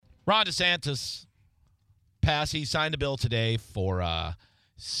Ron DeSantis passed. He signed a bill today for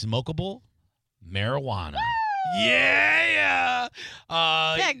smokable marijuana. Yeah.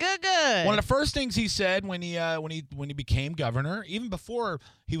 Yeah, good. One of the first things he said when he became governor, even before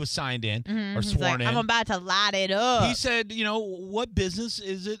he was signed in or He's sworn like, in, I'm about to light it up. he said, what business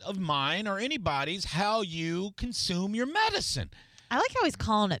is it of mine or anybody's how you consume your medicine? I like how he's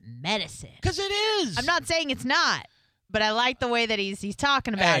calling it medicine. Because it is. I'm not saying it's not, but I like the way that he's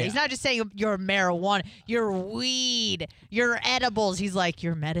talking about Hey. it. He's not just saying your marijuana, your weed, your edibles. He's like,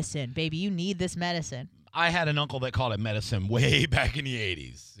 your medicine, baby. You need this medicine. I had an uncle that called it medicine way back in the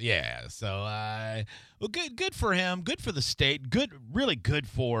 80s. Yeah, so well, good for him. Good for the state. Really good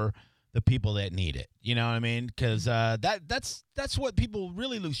for the people that need it. You know what I mean? Because that's what people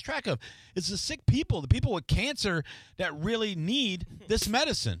really lose track of. It's the sick people, the people with cancer that really need this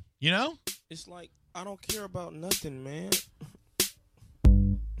medicine. You know? It's like, I don't care about nothing, man.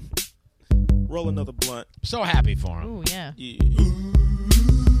 Roll another blunt. So happy for him. Ooh, yeah. Yeah.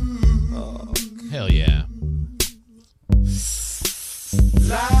 Hell yeah.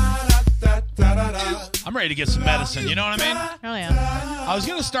 I'm ready to get some medicine. You know what I mean? Hell yeah. I was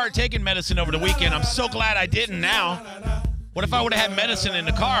going to start taking medicine over the weekend. I'm so glad I didn't now. What if I would have had medicine in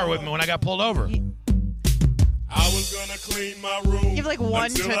the car with me when I got pulled over? I was gonna clean my room. You have like one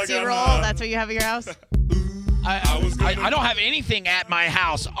until I Tootsie got Roll. high. That's what you have at your house? I don't have anything at my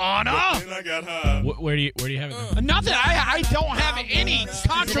house, Anna. Then I got high. Where do you have it? Nothing. I don't have any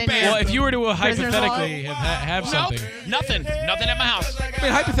contraband. Well, if you were to Prisoner's hypothetically have something. Nothing at my house. I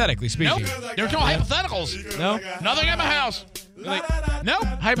mean, hypothetically speaking. Nope. There's no hypotheticals. No? Nothing at my house. Nope.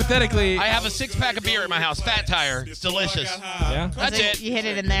 Hypothetically. I have a 6-pack of beer at my house. Fat Tire. It's delicious. Yeah? That's So it. You hit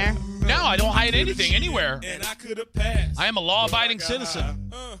it in there? No, I don't hide anything anywhere. And I could have passed. I am a law-abiding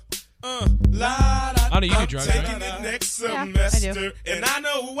citizen. I know you do drugs, taking right? it next Yeah, I semester, do. and I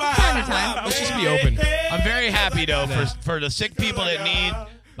know why. Time to time. Let's just be open. I'm very happy, though, for the sick people that need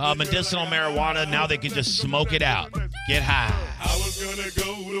medicinal marijuana. Now they can just smoke it out. Get high. I was gonna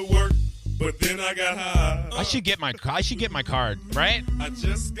go to work, but then I got high. I should get my card, right? I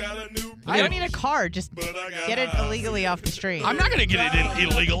just got a new I don't need a card. Just but I got get it high. illegally off the street. I'm not going to get it in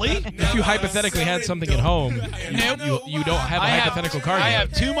illegally. If you hypothetically had something at home, you don't have a hypothetical card I yet.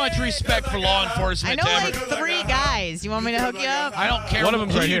 have too much respect for law I enforcement know to ever. like 3 guys. You want me to hook you up? I don't care. One of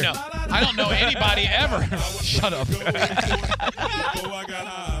them's who right you here. know. I don't know anybody ever. Shut up. Before I got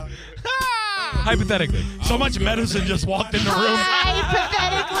high. Hypothetically. So much medicine just walked in the room.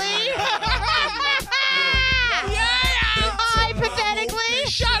 Hypothetically. Hypothetically.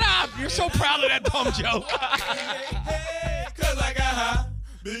 Shut up. You're so proud of that dumb joke. Because I got high.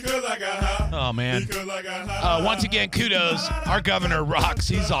 Because I got high. Oh, man. Because I got high. Once again, kudos. Our governor rocks.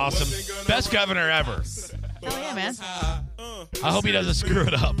 He's awesome. Best governor ever. Hell yeah, man. I hope he doesn't screw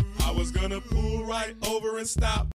it up. I was gonna pull right over and stop.